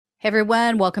Hey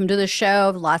everyone, welcome to the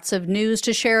show. Lots of news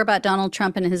to share about Donald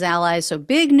Trump and his allies. So,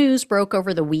 big news broke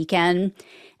over the weekend,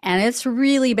 and it's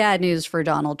really bad news for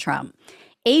Donald Trump.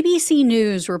 ABC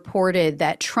News reported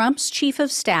that Trump's chief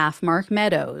of staff, Mark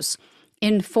Meadows,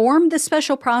 informed the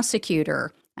special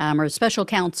prosecutor or special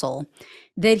counsel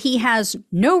that he has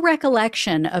no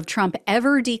recollection of Trump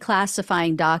ever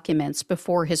declassifying documents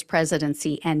before his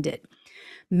presidency ended.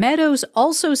 Meadows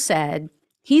also said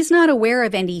he's not aware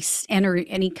of any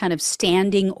kind of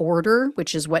standing order,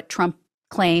 which is what Trump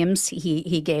claims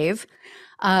he gave,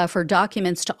 for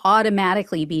documents to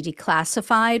automatically be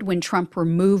declassified when Trump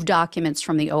removed documents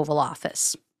from the Oval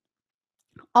Office.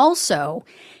 Also,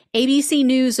 ABC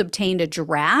News obtained a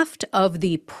draft of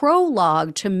the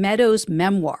prologue to Meadows'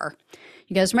 memoir.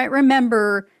 You guys might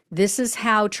remember this is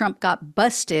how Trump got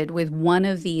busted with one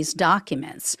of these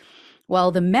documents.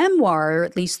 Well, the memoir, or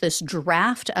at least this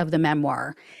draft of the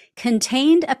memoir,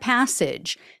 contained a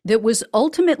passage that was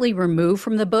ultimately removed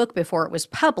from the book before it was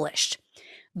published.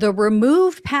 The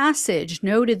removed passage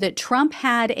noted that Trump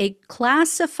had a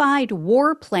classified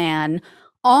war plan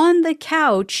on the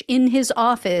couch in his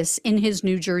office in his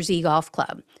New Jersey golf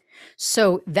club.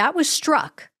 So that was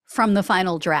struck from the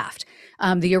final draft.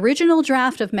 The original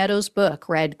draft of Meadows' book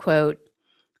read, quote,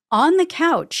 "On the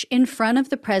couch in front of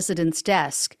the president's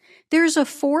desk, there's a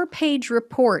 4-page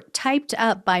report typed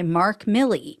up by Mark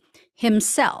Milley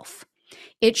himself.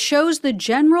 It shows the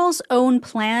general's own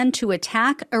plan to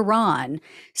attack Iran,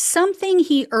 something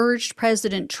he urged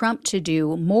President Trump to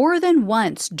do more than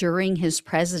once during his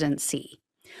presidency.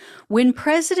 When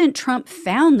President Trump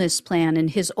found this plan in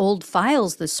his old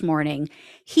files this morning,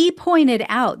 he pointed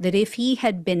out that if he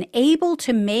had been able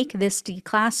to make this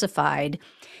declassified,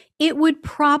 it would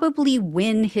probably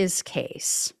win his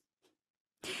case."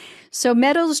 So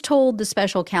Meadows told the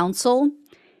special counsel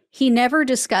he never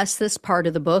discussed this part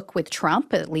of the book with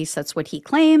Trump, at least that's what he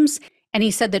claims, and he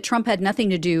said that Trump had nothing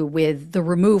to do with the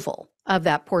removal of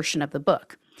that portion of the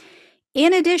book.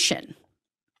 In addition,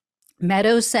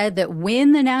 Meadows said that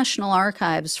when the National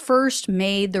Archives first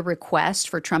made the request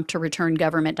for Trump to return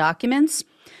government documents,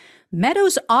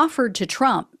 Meadows offered to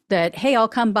Trump that, hey, I'll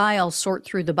come by, I'll sort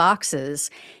through the boxes,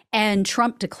 and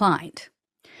Trump declined.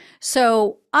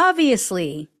 So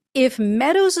obviously, if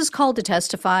Meadows is called to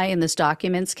testify in this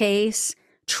documents case,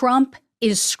 Trump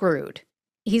is screwed.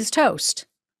 He's toast.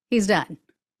 He's done.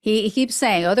 He keeps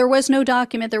saying, oh, there was no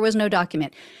document, there was no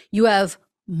document. You have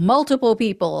multiple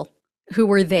people who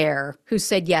were there who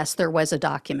said, yes, there was a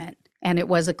document, and it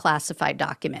was a classified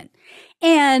document.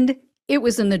 And it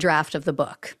was in the draft of the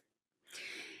book.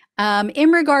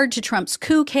 In regard to Trump's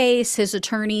coup case, his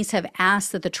attorneys have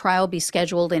asked that the trial be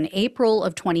scheduled in April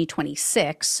of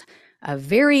 2026. A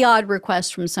very odd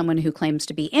request from someone who claims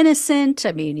to be innocent.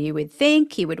 I mean, you would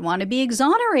think he would want to be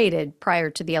exonerated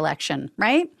prior to the election,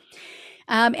 right?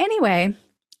 Anyway,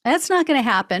 that's not going to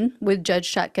happen with Judge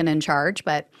Shotgun in charge,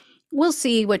 but we'll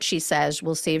see what she says.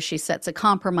 We'll see if she sets a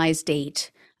compromise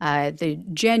date. The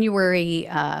January,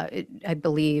 I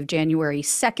believe January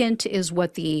 2nd is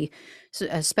what the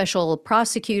special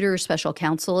prosecutor, special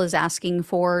counsel is asking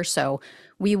for. So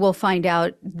we will find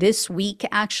out this week,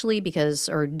 actually,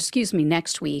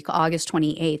 next week, August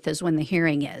 28th is when the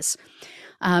hearing is.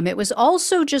 It was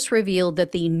also just revealed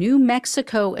that the New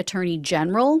Mexico Attorney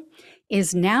General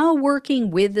is now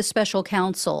working with the special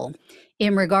counsel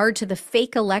in regard to the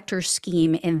fake elector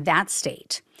scheme in that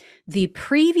state. The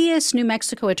previous New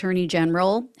Mexico Attorney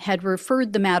General had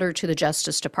referred the matter to the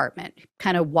Justice Department,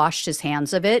 kind of washed his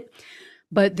hands of it.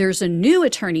 But there's a new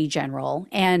Attorney General,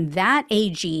 and that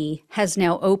AG has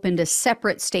now opened a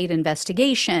separate state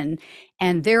investigation,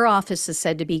 and their office is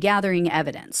said to be gathering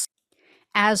evidence.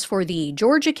 As for the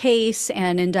Georgia case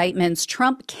and indictments,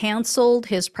 Trump canceled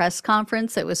his press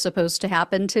conference that was supposed to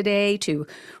happen today to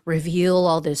reveal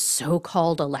all this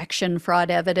so-called election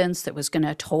fraud evidence that was going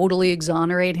to totally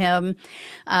exonerate him.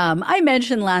 I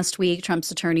mentioned last week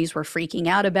Trump's attorneys were freaking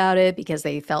out about it because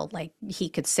they felt like he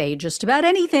could say just about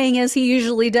anything, as he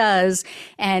usually does,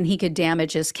 and he could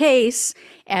damage his case.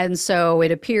 And so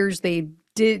it appears they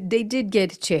did get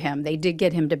to him. They did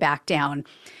get him to back down.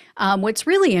 What's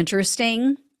really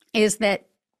interesting is that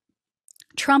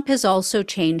Trump has also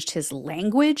changed his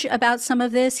language about some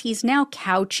of this. He's now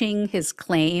couching his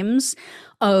claims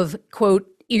of, quote,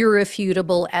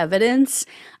 irrefutable evidence.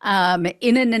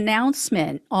 In an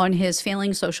announcement on his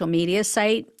failing social media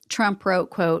site, Trump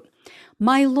wrote, quote,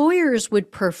 "My lawyers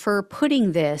would prefer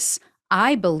putting this,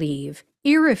 I believe,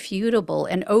 irrefutable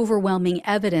and overwhelming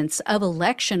evidence of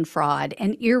election fraud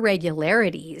and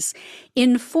irregularities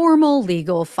in formal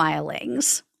legal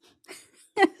filings."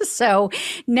 So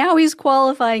now he's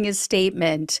qualifying his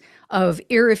statement of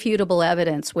irrefutable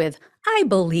evidence with, I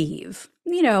believe.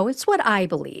 It's what I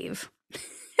believe.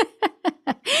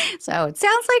 So it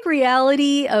sounds like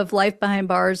reality of life behind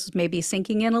bars is maybe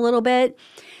sinking in a little bit.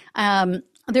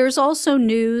 There's also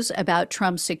news about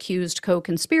Trump's accused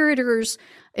co-conspirators.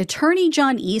 Attorney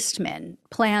John Eastman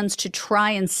plans to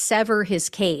try and sever his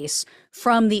case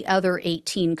from the other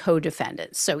 18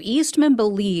 co-defendants. So Eastman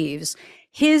believes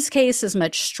his case is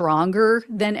much stronger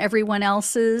than everyone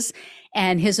else's.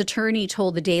 And his attorney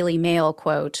told the Daily Mail,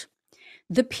 quote,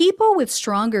 "The people with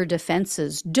stronger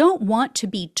defenses don't want to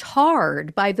be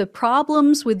tarred by the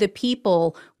problems with the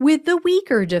people with the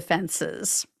weaker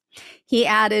defenses." He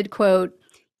added, quote,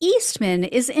 "Eastman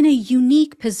is in a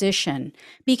unique position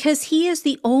because he is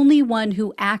the only one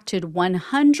who acted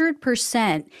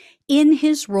 100% in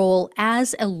his role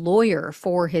as a lawyer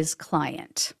for his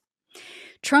client."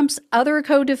 Trump's other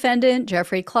co-defendant,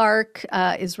 Jeffrey Clark,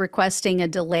 is requesting a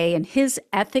delay in his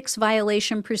ethics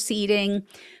violation proceeding.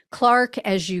 Clark,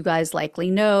 as you guys likely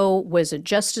know, was a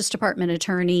Justice Department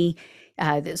attorney.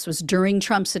 This was during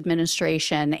Trump's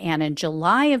administration. And in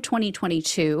July of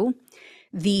 2022,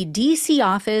 the D.C.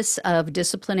 Office of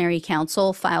Disciplinary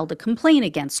Counsel filed a complaint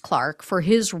against Clark for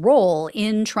his role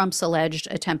in Trump's alleged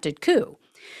attempted coup.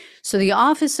 So the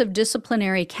Office of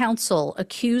Disciplinary Counsel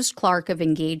accused Clark of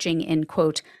engaging in,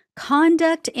 quote,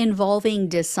 conduct involving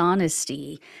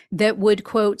dishonesty that would,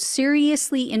 quote,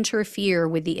 seriously interfere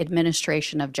with the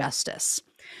administration of justice.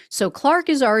 So Clark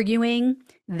is arguing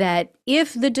that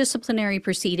if the disciplinary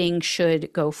proceeding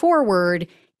should go forward,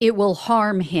 it will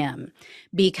harm him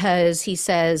because he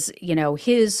says,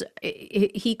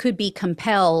 he could be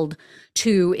compelled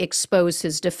to expose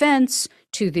his defense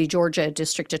to the Georgia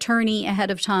district attorney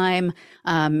ahead of time.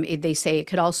 They say it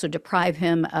could also deprive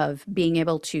him of being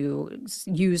able to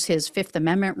use his Fifth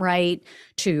Amendment right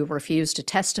to refuse to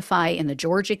testify in the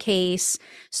Georgia case.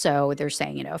 So they're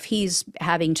saying, if he's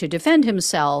having to defend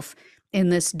himself in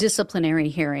this disciplinary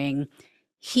hearing,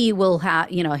 he will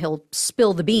he'll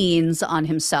spill the beans on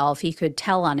himself. He could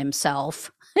tell on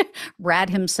himself,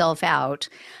 rat himself out.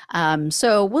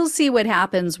 So we'll see what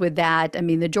happens with that. I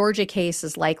mean, the Georgia case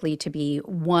is likely to be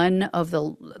one of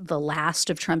the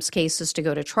last of Trump's cases to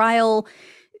go to trial.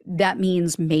 That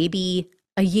means maybe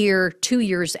a year, 2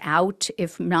 years out,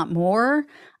 if not more.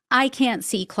 I can't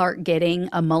see Clark getting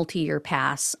a multi-year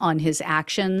pass on his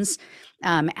actions.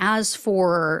 As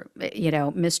for,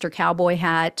 Mr. Cowboy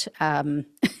Hat,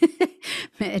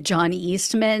 John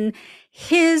Eastman,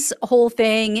 his whole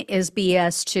thing is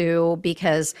BS too,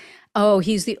 because,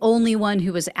 he's the only one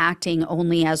who was acting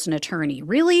only as an attorney.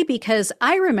 Really? Because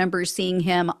I remember seeing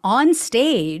him on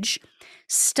stage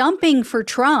stumping for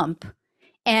Trump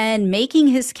and making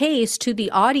his case to the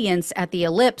audience at the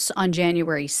Ellipse on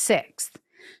January 6th.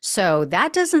 So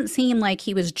that doesn't seem like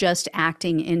he was just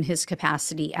acting in his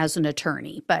capacity as an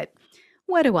attorney, but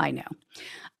what do I know?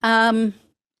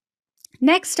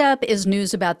 Next up is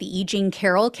news about the E. Jean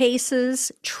Carroll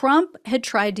cases. Trump had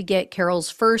tried to get Carroll's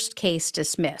first case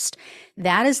dismissed.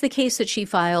 That is the case that she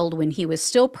filed when he was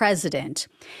still president,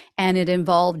 and it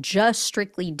involved just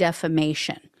strictly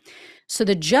defamation. So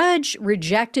the judge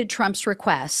rejected Trump's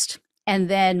request, and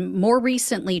then more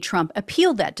recently, Trump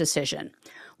appealed that decision.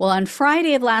 Well, on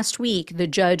Friday of last week, the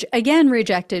judge again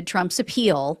rejected Trump's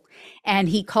appeal, and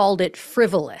he called it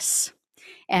frivolous.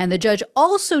 And the judge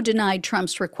also denied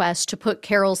Trump's request to put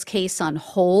Carroll's case on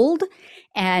hold.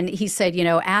 And he said,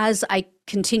 as I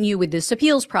continue with this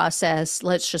appeals process,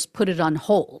 let's just put it on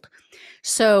hold.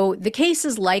 So the case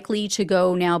is likely to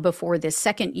go now before the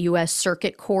Second U.S.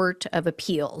 Circuit Court of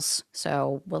Appeals.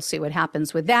 So we'll see what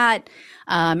happens with that.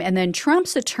 And then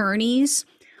Trump's attorneys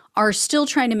are still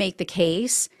trying to make the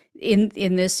case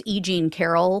in this E. Jean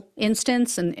Carroll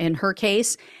instance, and in her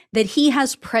case, that he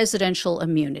has presidential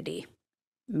immunity.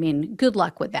 I mean, good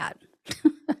luck with that.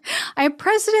 I have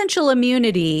presidential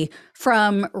immunity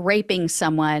from raping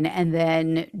someone and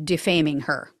then defaming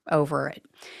her over it.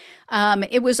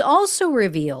 It was also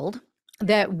revealed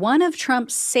that one of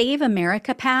Trump's Save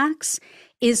America PACs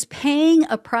is paying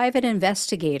a private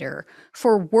investigator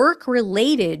for work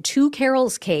related to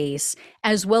Carroll's case,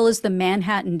 as well as the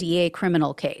Manhattan DA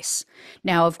criminal case.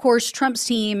 Now, of course, Trump's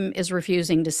team is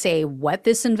refusing to say what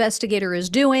this investigator is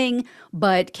doing,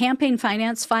 but campaign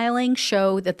finance filings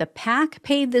show that the PAC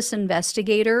paid this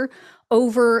investigator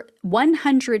over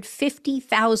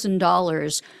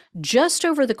 $150,000 just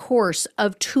over the course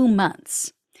of 2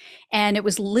 months. And it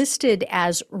was listed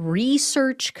as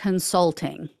research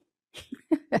consulting.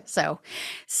 So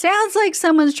sounds like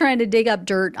someone's trying to dig up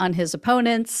dirt on his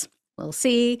opponents. We'll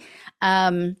see.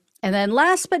 And then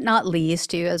last but not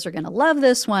least, you guys are going to love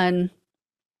this one.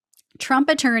 Trump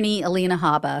attorney Alina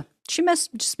Habba, she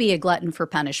must just be a glutton for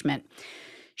punishment.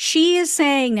 She is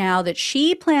saying now that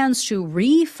she plans to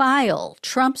refile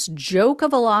Trump's joke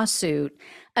of a lawsuit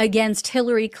against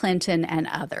Hillary Clinton and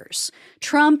others.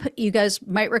 Trump, you guys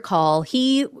might recall,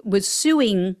 he was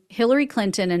suing Hillary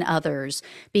Clinton and others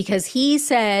because he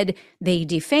said they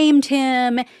defamed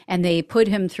him and they put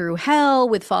him through hell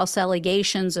with false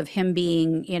allegations of him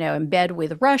being, in bed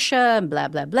with Russia and blah,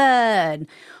 blah, blah, and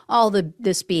all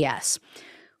this BS.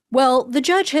 Well, the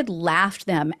judge had laughed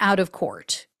them out of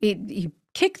court. He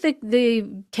kicked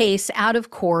the case out of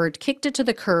court, kicked it to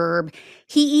the curb.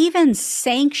 He even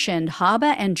sanctioned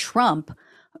Habba and Trump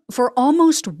for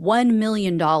almost $1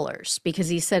 million because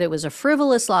he said it was a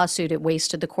frivolous lawsuit. It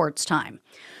wasted the court's time.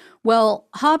 Well,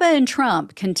 Habba and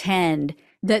Trump contend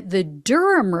that the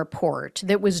Durham report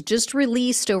that was just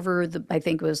released over I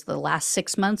think it was the last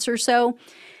 6 months or so,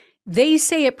 they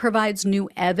say it provides new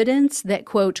evidence that,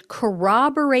 quote,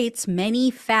 corroborates many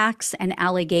facts and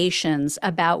allegations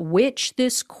about which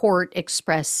this court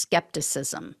expressed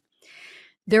skepticism.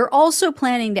 They're also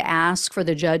planning to ask for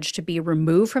the judge to be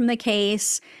removed from the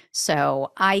case,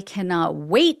 so I cannot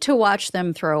wait to watch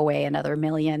them throw away another $1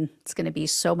 million. It's going to be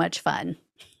so much fun.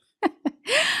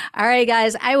 All right,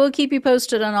 guys, I will keep you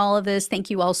posted on all of this.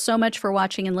 Thank you all so much for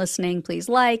watching and listening. Please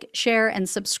like, share, and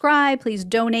subscribe. Please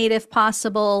donate if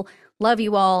possible. Love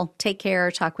you all. Take care.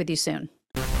 Talk with you soon.